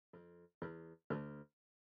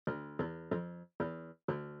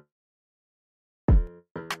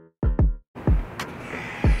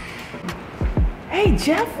Hey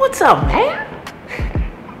Jeff, what's up, man?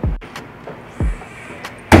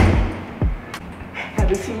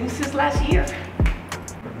 Haven't seen you since last year.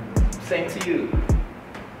 Same to you.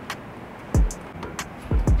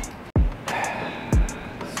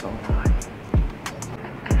 So nice.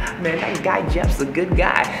 Man, that guy Jeff's a good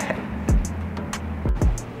guy.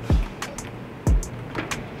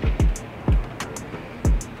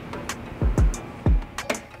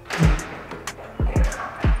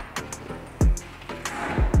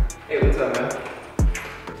 Hey, what's up, man?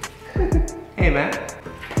 Hey, man.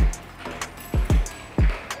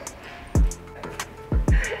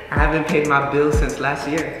 I haven't paid my bills since last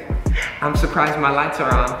year. I'm surprised my lights are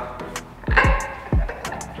on.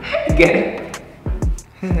 You get it?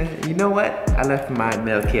 You know what? I left my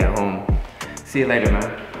mail key at home. See you later, man.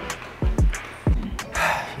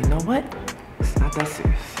 You know what? It's not that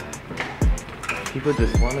serious. People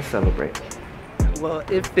just want to celebrate. Well,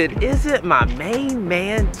 if it isn't my main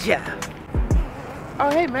man, Jeff.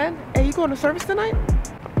 Oh, hey, man. Hey, you going to service tonight?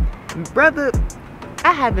 Brother,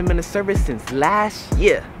 I haven't been to service since last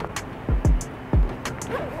year.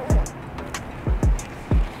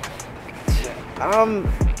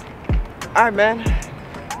 Alright, man.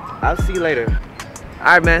 I'll see you later.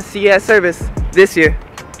 Alright, man. See you at service this year.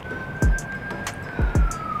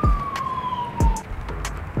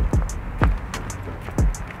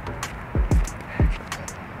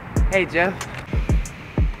 Hey, Jeff.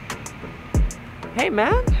 Hey,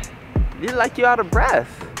 man. You look like you're out of breath.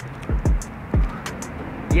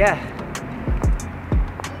 Yeah.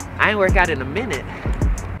 I ain't worked out in a minute.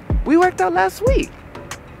 We worked out last week.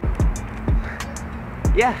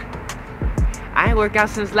 Yeah. I ain't worked out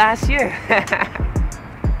since last year.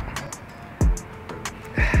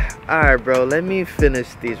 Alright, bro. Let me finish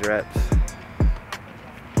these reps.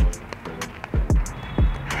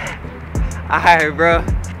 Alright, bro.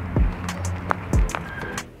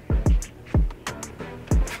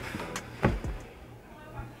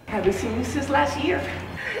 Haven't seen you since last year.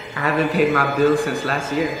 I haven't paid my bills since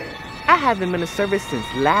last year. I haven't been to service since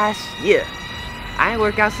last year. I ain't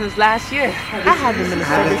worked out since last year. I haven't been to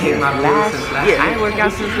service since last year. I ain't worked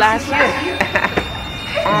out since last year.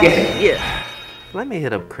 Yeah. Let me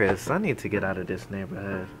hit up Chris. I need to get out of this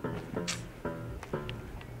neighborhood.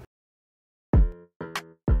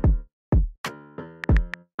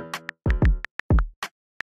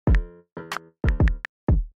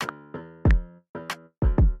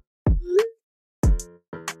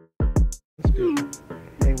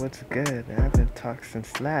 Hey, what's good? I haven't talked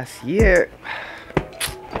since last year.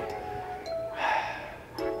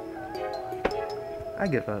 I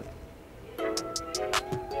give up.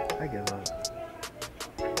 I give up.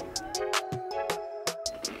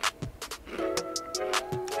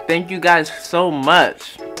 Thank you guys so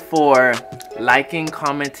much for liking,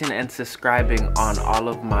 commenting, and subscribing on all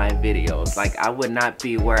of my videos. Like, I would not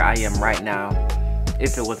be where I am right now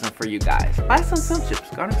if it wasn't for you guys. Buy some chips,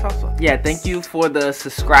 garnish salsa. Yeah, thank you for the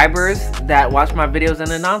subscribers that watch my videos and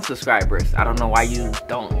the non-subscribers. I don't know why you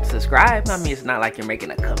don't subscribe. I mean, it's not like you're making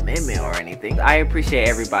a commitment or anything. I appreciate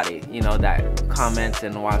everybody, you know, that comments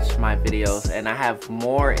and watch my videos, and I have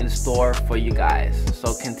more in store for you guys.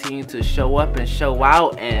 So continue to show up and show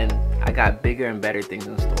out, and I got bigger and better things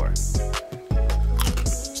in store.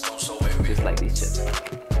 Just like these chips.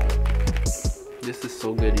 This is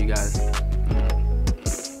so good, you guys.